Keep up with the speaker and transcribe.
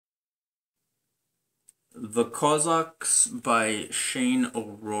The Cossacks by Shane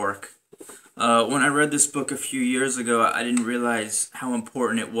O'Rourke. When I read this book a few years ago, I didn't realize how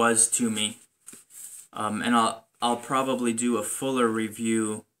important it was to me. And I'll probably do a fuller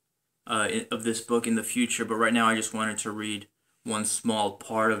review of this book in the future, but right now I just wanted to read one small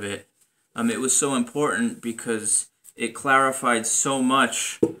part of it. It was so important because it clarified so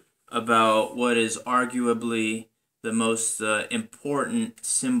much about what is arguably the most important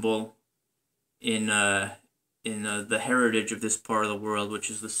symbol in the heritage of this part of the world,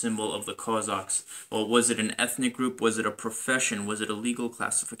 which is the symbol of the Cossacks. Well, was it an ethnic group? Was it a profession? Was it a legal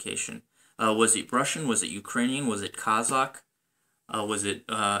classification? Was it Russian? Was it Ukrainian? Was it Cossack? Was it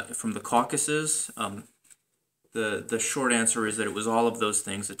from the Caucasus? The short answer is that it was all of those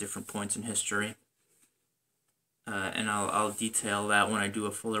things at different points in history. And I'll detail that when I do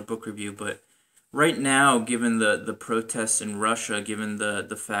a fuller book review. But right now, given the protests in Russia, given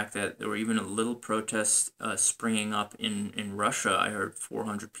the fact that there were even a little protests springing up in Russia, I heard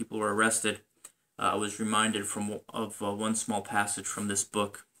 400 people were arrested. I was reminded of one small passage from this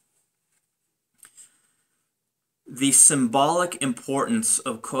book. The symbolic importance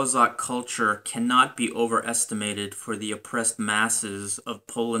of Cossack culture cannot be overestimated for the oppressed masses of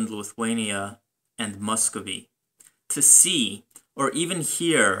Poland, Lithuania, and Muscovy. To see or even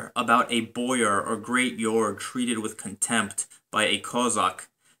hear about a boyar or great lord treated with contempt by a Cossack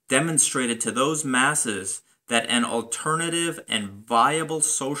demonstrated to those masses that an alternative and viable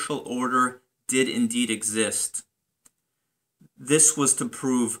social order did indeed exist. This was to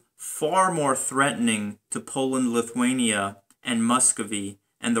prove far more threatening to Poland, Lithuania, and Muscovy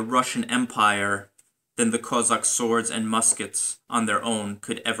and the Russian Empire than the Cossack swords and muskets on their own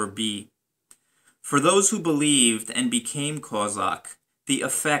could ever be. For those who believed and became Cossack, the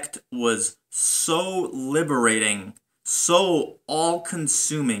effect was so liberating, so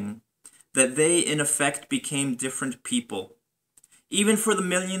all-consuming, that they in effect became different people. Even for the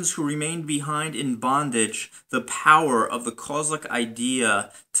millions who remained behind in bondage, the power of the Cossack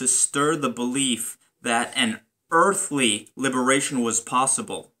idea to stir the belief that an earthly liberation was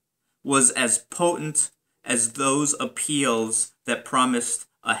possible was as potent as those appeals that promised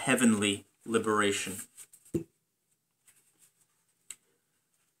a heavenly liberation.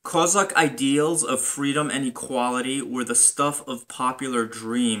 Cossack ideals of freedom and equality were the stuff of popular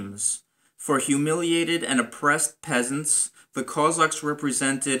dreams. For humiliated and oppressed peasants, the Cossacks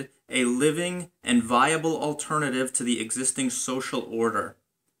represented a living and viable alternative to the existing social order.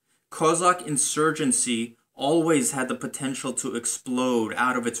 Cossack insurgency always had the potential to explode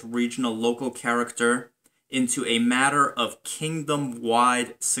out of its regional local character into a matter of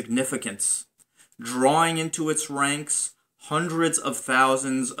kingdom-wide significance, drawing into its ranks hundreds of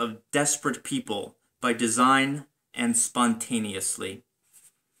thousands of desperate people by design and spontaneously.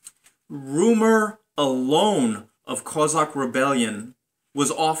 Rumor alone of Cossack rebellion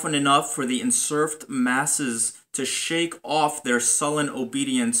was often enough for the enserfed masses to shake off their sullen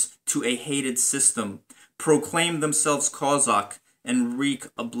obedience to a hated system, proclaim themselves Cossack, and wreak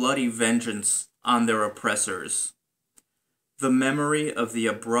a bloody vengeance on their oppressors. The memory of the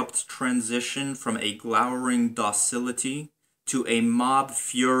abrupt transition from a glowering docility to a mob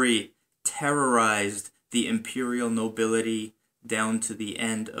fury terrorized the imperial nobility down to the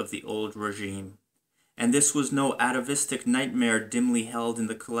end of the old regime. And this was no atavistic nightmare dimly held in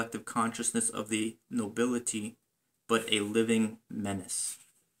the collective consciousness of the nobility, but a living menace.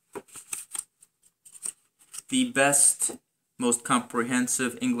 The best, most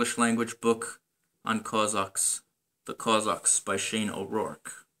comprehensive English language book on Cossacks, The Cossacks by Shane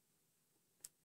O'Rourke.